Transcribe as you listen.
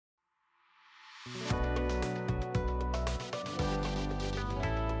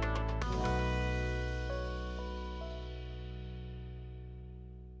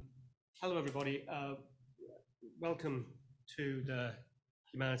Hello, everybody. Welcome to the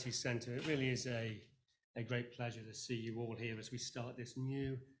Humanities Centre. It really is a great pleasure to see you all here as we start this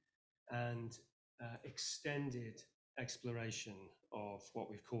new and extended exploration of what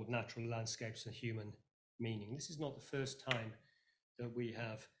we've called natural landscapes and human meaning. This is not the first time that we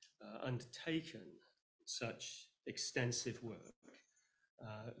have undertaken such extensive work.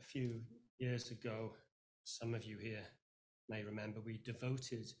 A few years ago, some of you here may remember, we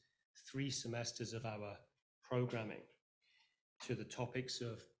devoted 3 semesters of our programming to the topics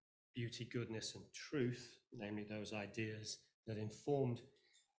of beauty, goodness, and truth, namely those ideas that informed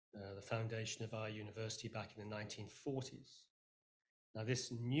the foundation of our university back in the 1940s. Now,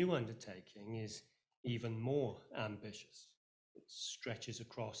 this new undertaking is even more ambitious. It stretches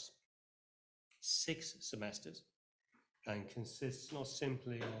across 6 semesters and consists not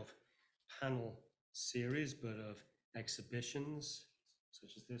simply of panel series, but of exhibitions,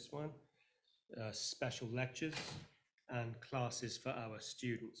 such as this one, special lectures, and classes for our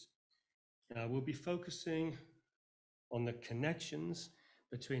students. We'll be focusing on the connections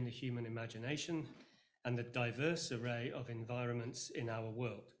between the human imagination and the diverse array of environments in our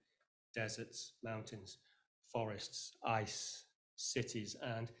world: deserts, mountains, forests, ice, cities,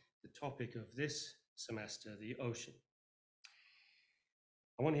 and the topic of this semester, the ocean.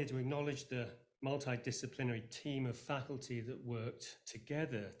 I want here to acknowledge the multidisciplinary team of faculty that worked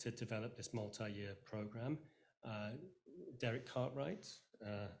together to develop this multi-year program. Derek Cartwright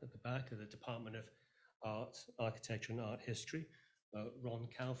at the back of the Department of Art, Architecture and Art History, Ron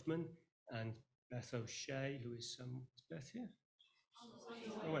Kaufman, and Beth O'Shea, who is is Beth here?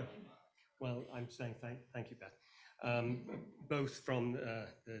 Oh, well, I'm saying thank you, Beth. Both from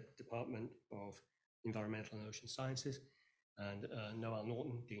the Department of Environmental and Ocean Sciences, and Noel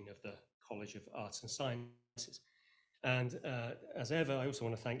Norton, Dean of the College of Arts and Sciences. And as ever, I also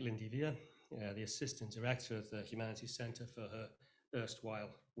want to thank Lindy Via, the Assistant Director of the Humanities Centre, for her erstwhile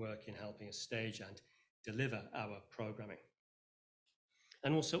work in helping us stage and deliver our programming.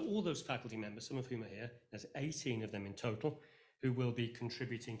 And also all those faculty members, some of whom are here, there's 18 of them in total, who will be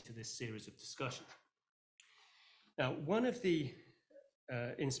contributing to this series of discussion. Now, one of the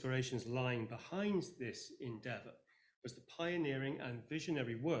inspirations lying behind this endeavour was the pioneering and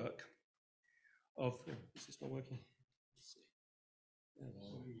visionary work of, is this not working? Let's see.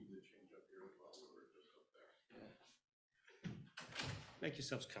 Make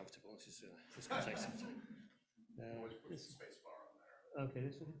yourselves comfortable. This will take some time. Okay,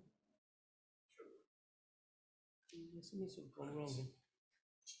 this one. Something's sort of gone wrong here.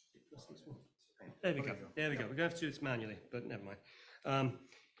 There we go. There we go. We're going to have to do this manually, but never mind.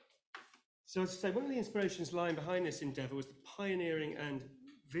 So as I say, one of the inspirations lying behind this endeavour was the pioneering and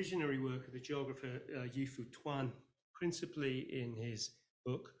visionary work of the geographer Yi-Fu Tuan, principally in his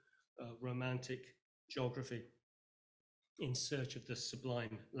book, Romantic Geography, In Search of the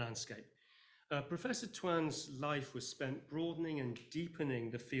Sublime Landscape. Professor Tuan's life was spent broadening and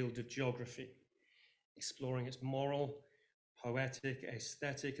deepening the field of geography, exploring its moral, poetic,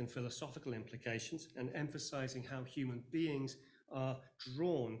 aesthetic, and philosophical implications, and emphasizing how human beings are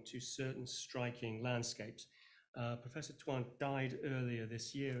drawn to certain striking landscapes. Professor Tuan died earlier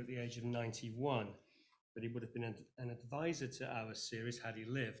this year at the age of 91, but he would have been an advisor to our series had he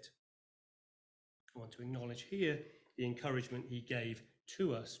lived. I want to acknowledge here the encouragement he gave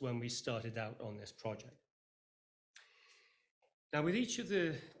to us when we started out on this project. Now, with each of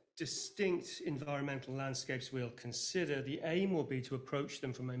the distinct environmental landscapes we'll consider, the aim will be to approach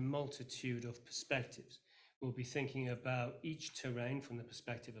them from a multitude of perspectives. We'll be thinking about each terrain from the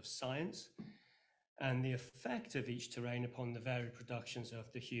perspective of science and the effect of each terrain upon the varied productions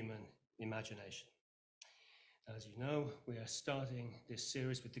of the human imagination. As you know, we are starting this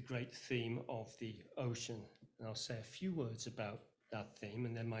series with the great theme of the ocean. And I'll say a few words about that theme,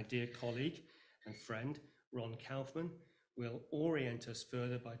 and then my dear colleague and friend, Ron Kaufman, will orient us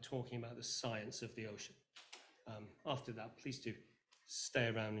further by talking about the science of the ocean. After that, please do stay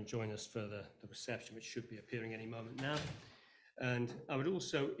around and join us for the reception, which should be appearing any moment now. And I would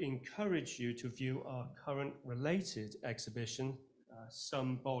also encourage you to view our current related exhibition,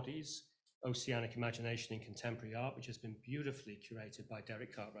 Some Bodies, Oceanic Imagination in Contemporary Art, which has been beautifully curated by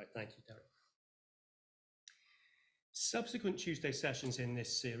Derek Cartwright. Thank you, Derek. Subsequent Tuesday sessions in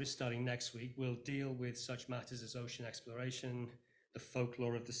this series, starting next week, will deal with such matters as ocean exploration, the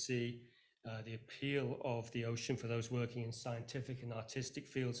folklore of the sea, the appeal of the ocean for those working in scientific and artistic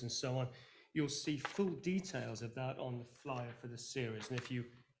fields, and so on. You'll see full details of that on the flyer for the series. And if you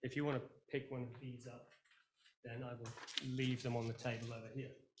want to pick one of these up, then I will leave them on the table over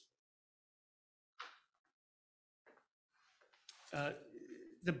here.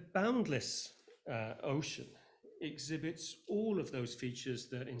 The boundless ocean exhibits all of those features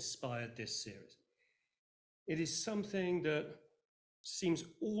that inspired this series. It is something that seems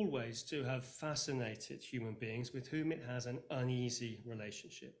always to have fascinated human beings with whom it has an uneasy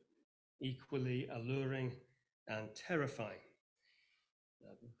relationship, equally alluring and terrifying.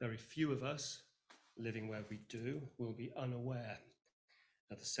 Very few of us living where we do will be unaware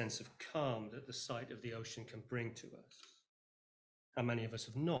of the sense of calm that the sight of the ocean can bring to us. How many of us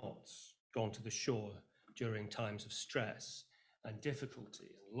have not gone to the shore during times of stress and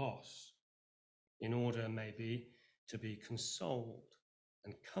difficulty and loss in order maybe to be consoled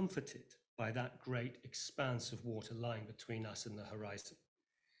and comforted by that great expanse of water lying between us and the horizon?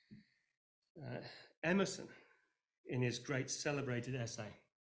 Emerson, in his great celebrated essay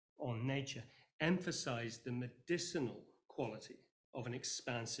on nature, emphasized the medicinal quality of an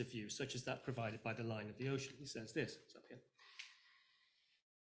expansive view, such as that provided by the line of the ocean. He says this, it's up here.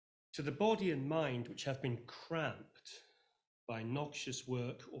 To the body and mind which have been cramped by noxious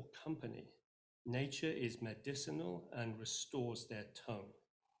work or company, nature is medicinal and restores their tone.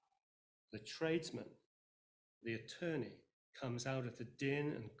 The tradesman, the attorney, comes out of the din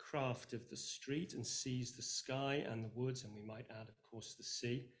and craft of the street and sees the sky and the woods, and we might add, of course, the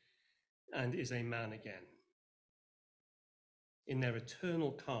sea, and is a man again. In their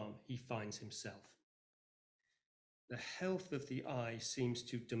eternal calm, he finds himself. The health of the eye seems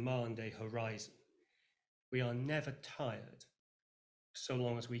to demand a horizon. We are never tired so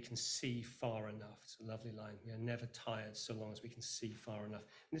long as we can see far enough. It's a lovely line. We are never tired so long as we can see far enough.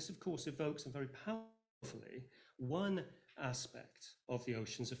 And this, of course, evokes and very powerfully one aspect of the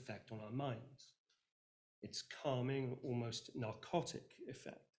ocean's effect on our minds. Its calming, almost narcotic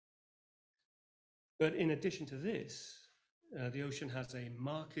effect. But in addition to this, the ocean has a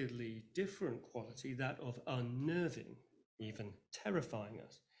markedly different quality, that of unnerving, even terrifying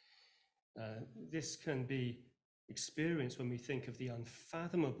us. This can be experienced when we think of the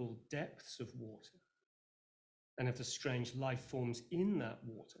unfathomable depths of water and of the strange life forms in that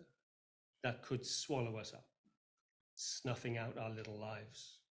water that could swallow us up, snuffing out our little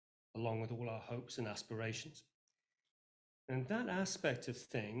lives, along with all our hopes and aspirations. And that aspect of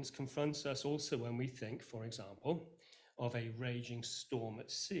things confronts us also when we think, for example, of a raging storm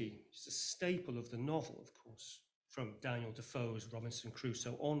at sea. It's a staple of the novel, of course, from Daniel Defoe's Robinson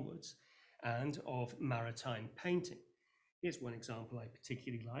Crusoe onwards, and of maritime painting. Here's one example I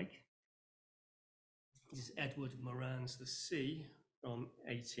particularly like. This is Edward Moran's The Sea from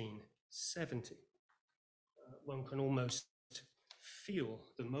 1870. One can almost feel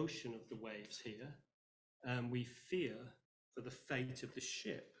the motion of the waves here, and we fear for the fate of the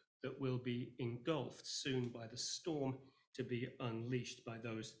ship that will be engulfed soon by the storm, to be unleashed by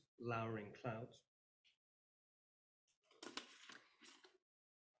those lowering clouds.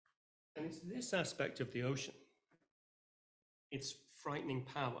 And it's this aspect of the ocean, its frightening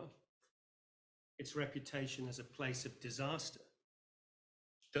power, its reputation as a place of disaster,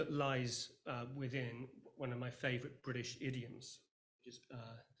 that lies within one of my favorite British idioms, which is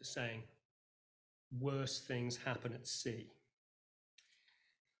the saying, worse things happen at sea.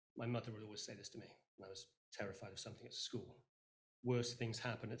 My mother would always say this to me when I was terrified of something at school. Worse things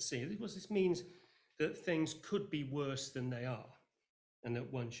happen at sea. This means that things could be worse than they are, and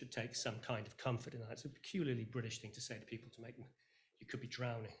that one should take some kind of comfort in that. It's a peculiarly British thing to say to people, to make them, you could be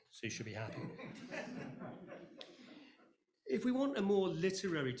drowning, so you should be happy. If we want a more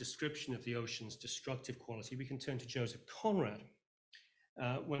literary description of the ocean's destructive quality, we can turn to Joseph Conrad,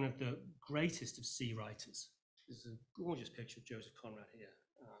 one of the greatest of sea writers. This is a gorgeous picture of Joseph Conrad here.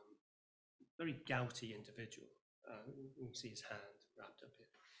 Very gouty individual. You can see his hand wrapped up here.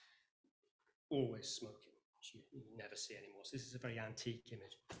 Always smoking, which you never see anymore. So this is a very antique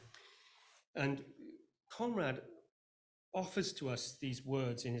image. And Conrad offers to us these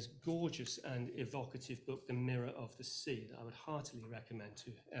words in his gorgeous and evocative book, The Mirror of the Sea, that I would heartily recommend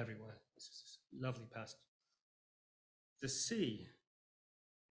to everyone. This is a lovely passage. The sea,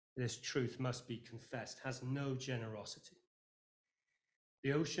 this truth must be confessed, has no generosity.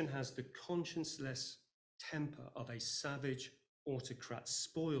 The ocean has the conscienceless temper of a savage autocrat,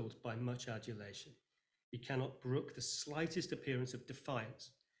 spoiled by much adulation. He cannot brook the slightest appearance of defiance,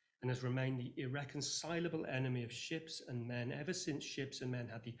 and has remained the irreconcilable enemy of ships and men ever since ships and men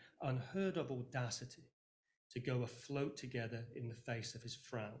had the unheard of audacity to go afloat together in the face of his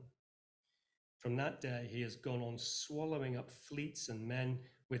frown. From that day, he has gone on swallowing up fleets and men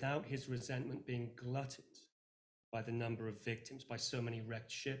without his resentment being glutted by the number of victims, by so many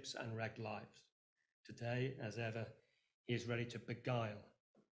wrecked ships and wrecked lives. Today, as ever, he is ready to beguile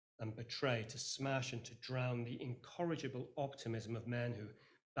and betray, to smash and to drown the incorrigible optimism of men who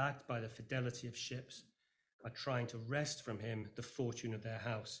backed by the fidelity of ships, are trying to wrest from him the fortune of their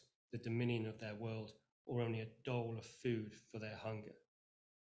house, the dominion of their world, or only a dole of food for their hunger.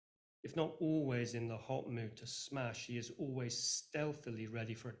 If not always in the hot mood to smash, he is always stealthily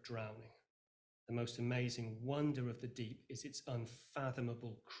ready for a drowning. The most amazing wonder of the deep is its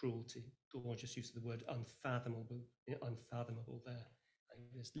unfathomable cruelty. Gorgeous use of the word unfathomable there.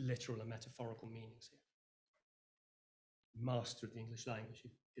 There's literal and metaphorical meanings here. Master of the English language. He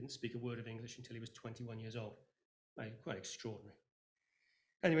didn't speak a word of English until he was 21 years old. Quite extraordinary.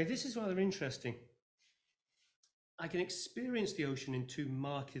 Anyway, this is rather interesting. I can experience the ocean in two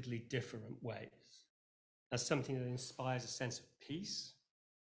markedly different ways. As something that inspires a sense of peace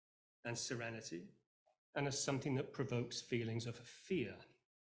and serenity, and as something that provokes feelings of fear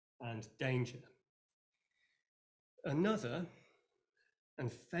and danger. Another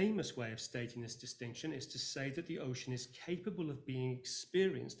and famous way of stating this distinction is to say that the ocean is capable of being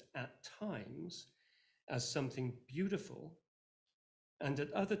experienced at times as something beautiful and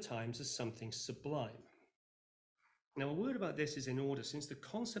at other times as something sublime. Now, a word about this is in order, since the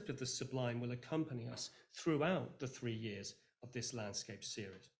concept of the sublime will accompany us throughout the 3 years of this landscape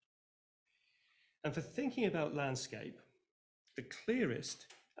series. And for thinking about landscape, the clearest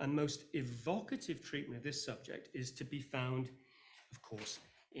and most evocative treatment of this subject is to be found, of course,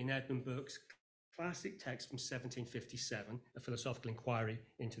 in Edmund Burke's classic text from 1757, A Philosophical Inquiry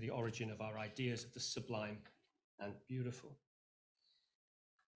into the Origin of Our Ideas of the Sublime and Beautiful.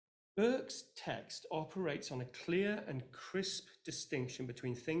 Burke's text operates on a clear and crisp distinction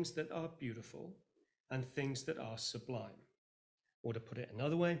between things that are beautiful and things that are sublime. Or to put it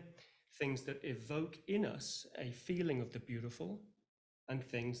another way, things that evoke in us a feeling of the beautiful and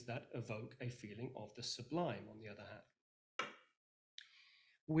things that evoke a feeling of the sublime, on the other hand.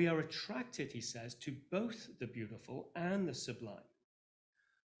 We are attracted, he says, to both the beautiful and the sublime,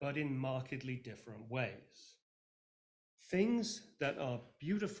 but in markedly different ways. Things that are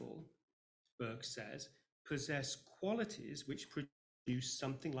beautiful, Burke says, possess qualities which produce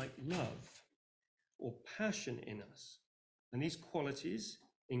something like love or passion in us. And these qualities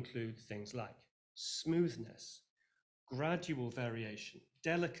include things like smoothness, gradual variation,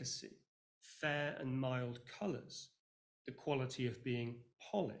 delicacy, fair and mild colors, the quality of being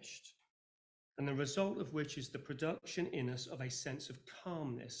polished, and the result of which is the production in us of a sense of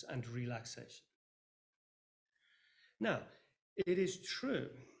calmness and relaxation. Now, it is true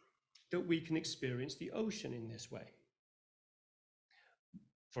that we can experience the ocean in this way.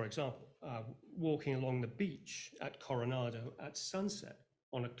 For example, walking along the beach at Coronado at sunset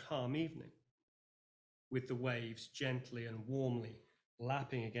on a calm evening, with the waves gently and warmly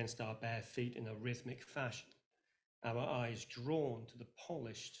lapping against our bare feet in a rhythmic fashion, our eyes drawn to the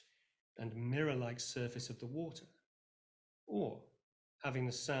polished and mirror-like surface of the water, or having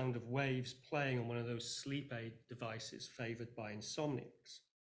the sound of waves playing on one of those sleep aid devices favored by insomniacs,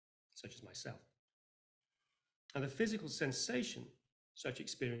 such as myself. And the physical sensation such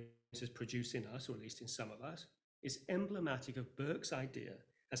experiences produce in us, or at least in some of us, is emblematic of Burke's idea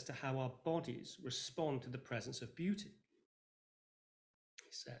as to how our bodies respond to the presence of beauty.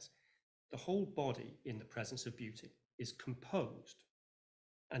 He says, the whole body in the presence of beauty is composed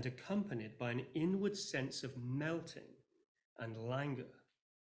and accompanied by an inward sense of melting and languor.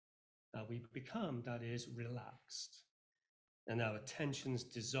 We become, that is, relaxed, and our tensions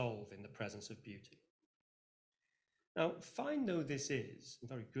dissolve in the presence of beauty. Now, fine though this is, and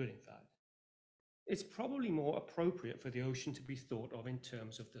very good in fact, it's probably more appropriate for the ocean to be thought of in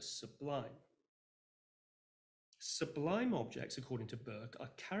terms of the sublime. Sublime objects, according to Burke, are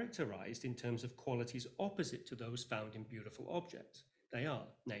characterized in terms of qualities opposite to those found in beautiful objects. They are,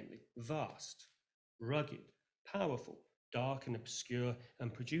 namely, vast, rugged, powerful, dark and obscure,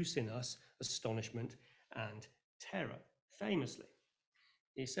 and produce in us astonishment and terror. Famously,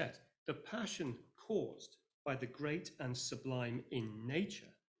 he said, the passion caused by the great and sublime in nature,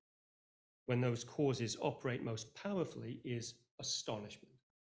 when those causes operate most powerfully, is astonishment.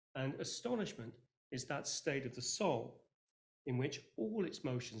 And astonishment is that state of the soul in which all its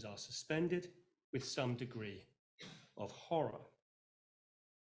motions are suspended with some degree of horror.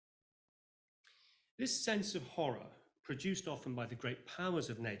 This sense of horror, produced often by the great powers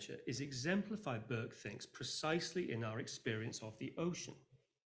of nature, is exemplified, Burke thinks, precisely in our experience of the ocean.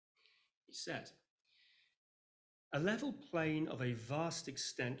 He says, a level plain of a vast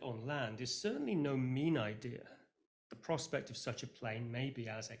extent on land is certainly no mean idea. The prospect of such a plain may be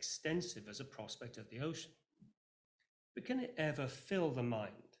as extensive as a prospect of the ocean. But can it ever fill the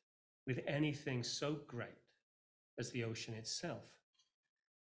mind with anything so great as the ocean itself?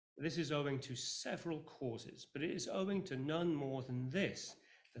 This is owing to several causes, but it is owing to none more than this,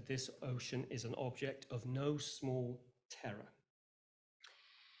 that this ocean is an object of no small terror.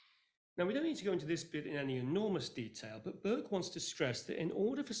 Now, we don't need to go into this bit in any enormous detail, but Burke wants to stress that in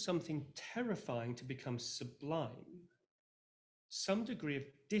order for something terrifying to become sublime, some degree of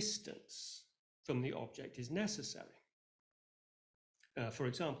distance from the object is necessary. For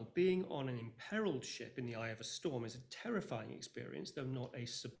example, being on an imperiled ship in the eye of a storm is a terrifying experience, though not a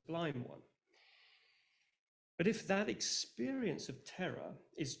sublime one. But if that experience of terror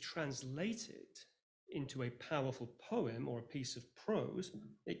is translated into a powerful poem or a piece of prose,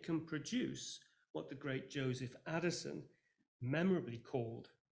 it can produce what the great Joseph Addison memorably called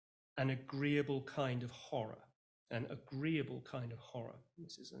an agreeable kind of horror. An agreeable kind of horror.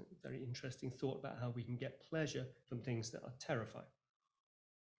 This is a very interesting thought about how we can get pleasure from things that are terrifying.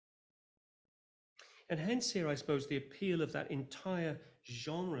 And hence here, I suppose, the appeal of that entire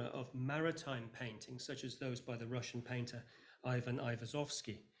genre of maritime paintings, such as those by the Russian painter Ivan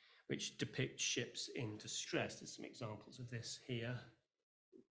Ivazovsky, which depict ships in distress. There's some examples of this here.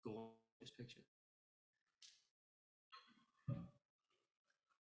 Gorgeous picture.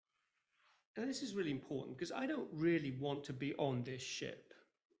 And this is really important because I don't really want to be on this ship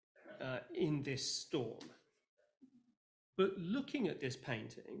in this storm. But looking at this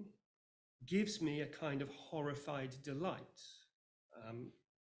painting gives me a kind of horrified delight. You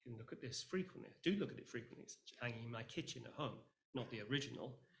can look at this frequently. I do look at it frequently. It's hanging in my kitchen at home, not the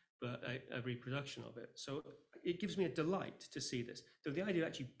original, but a reproduction of it. So it gives me a delight to see this. Though the idea of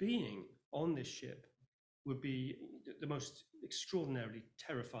actually being on this ship would be the most extraordinarily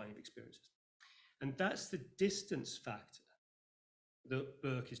terrifying of experiences. And that's the distance factor that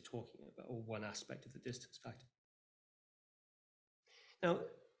Burke is talking about, or one aspect of the distance factor. Now,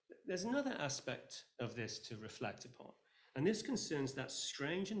 there's another aspect of this to reflect upon, and this concerns that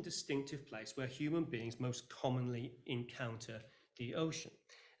strange and distinctive place where human beings most commonly encounter the ocean,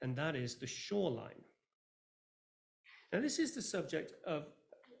 and that is the shoreline. Now, this is the subject of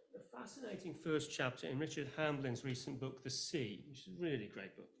a fascinating first chapter in Richard Hamblin's recent book, The Sea, which is a really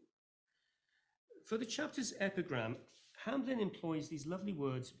great book. For the chapter's epigram, Hamblin employs these lovely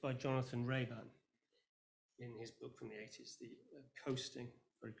words by Jonathan Raban in his book from the 80s, The Coasting,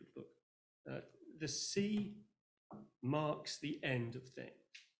 very good book. The sea marks the end of things.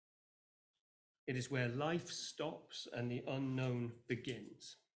 It is where life stops and the unknown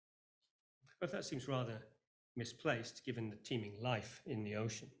begins. But that seems rather misplaced given the teeming life in the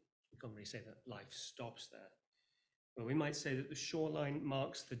ocean. You can't really say that life stops there. Well, we might say that the shoreline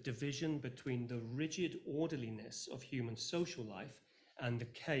marks the division between the rigid orderliness of human social life and the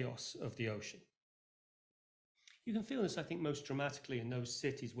chaos of the ocean. You can feel this, I think, most dramatically in those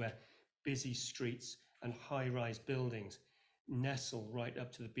cities where busy streets and high-rise buildings nestle right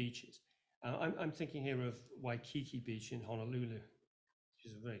up to the beaches. I'm thinking here of Waikiki Beach in Honolulu, which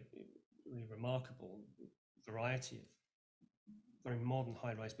is a very remarkable variety of very modern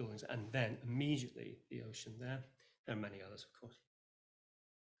high-rise buildings, and then immediately the ocean there. There are many others, of course.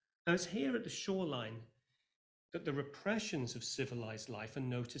 Now, it's here at the shoreline that the repressions of civilized life are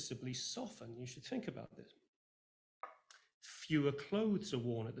noticeably softened. You should think about this. Fewer clothes are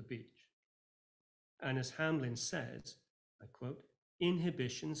worn at the beach. And as Hamblin says, I quote,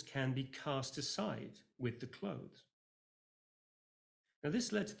 inhibitions can be cast aside with the clothes. Now,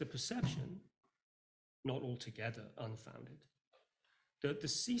 this led to the perception, not altogether unfounded, that the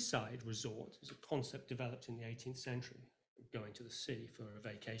seaside resort is a concept developed in the 18th century, going to the sea for a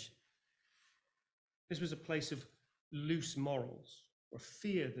vacation. This was a place of loose morals, or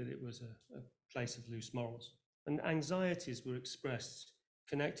fear that it was a place of loose morals. And anxieties were expressed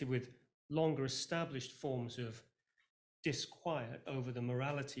connected with longer established forms of disquiet over the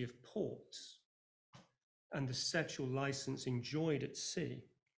morality of ports and the sexual license enjoyed at sea.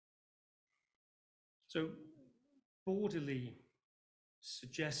 So borderly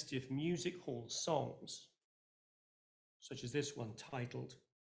suggestive music hall songs, such as this one titled,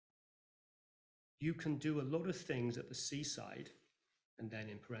 "You can do a lot of things at the seaside," and then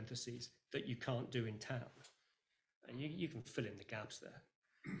in parentheses, "that you can't do in town." And you can fill in the gaps there.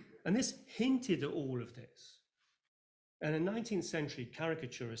 And this hinted at all of this. And a 19th century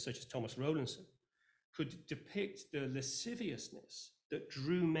caricaturist such as Thomas Rowlandson could depict the lasciviousness that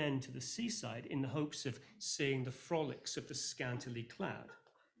drew men to the seaside in the hopes of seeing the frolics of the scantily clad.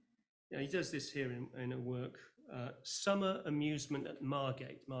 Now, he does this here in a work, Summer Amusement at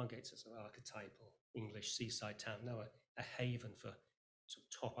Margate. Margate's an archetypal English seaside town, now a haven for sort of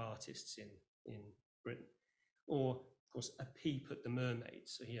top artists in Britain. Or, of course, A Peep at the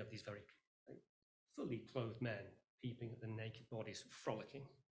Mermaids. So you have these very fully clothed men peeping at the naked bodies frolicking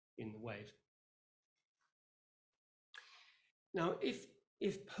in the waves. Now, if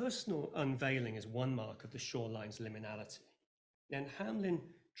if personal unveiling is one mark of the shoreline's liminality, then Hamlin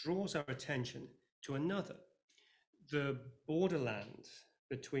draws our attention to another, the borderland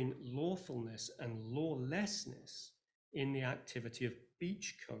between lawfulness and lawlessness in the activity of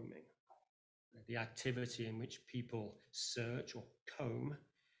beachcombing, the activity in which people search or comb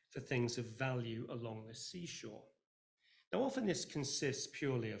for things of value along the seashore. Now, often this consists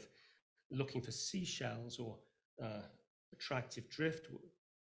purely of looking for seashells or attractive driftwood,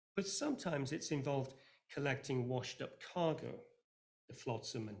 but sometimes it's involved collecting washed up cargo, the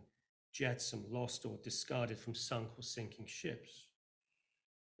flotsam and jetsam lost or discarded from sunk or sinking ships.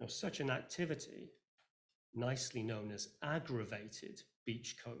 Now, such an activity, nicely known as aggravated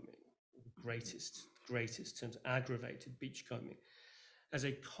beachcombing, greatest terms, aggravated beachcombing, has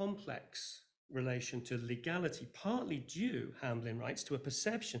a complex relation to legality, partly due, Hamlin writes, to a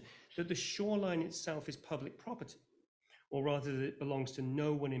perception that the shoreline itself is public property, or rather that it belongs to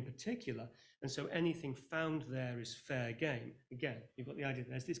no one in particular, and so anything found there is fair game. Again, you've got the idea that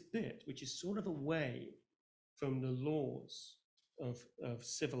there's this bit which is sort of away from the laws of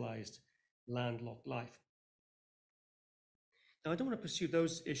civilized landlocked life. Now, I don't want to pursue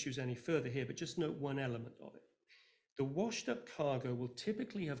those issues any further here, but just note one element of it. The washed up cargo will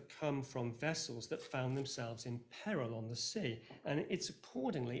typically have come from vessels that found themselves in peril on the sea, and it's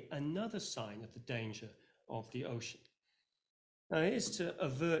accordingly another sign of the danger of the ocean. Now, it is to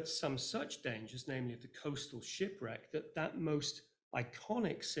avert some such dangers, namely of the coastal shipwreck, that most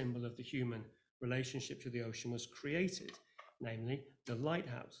iconic symbol of the human relationship to the ocean was created, namely the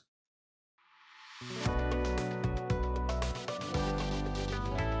lighthouse.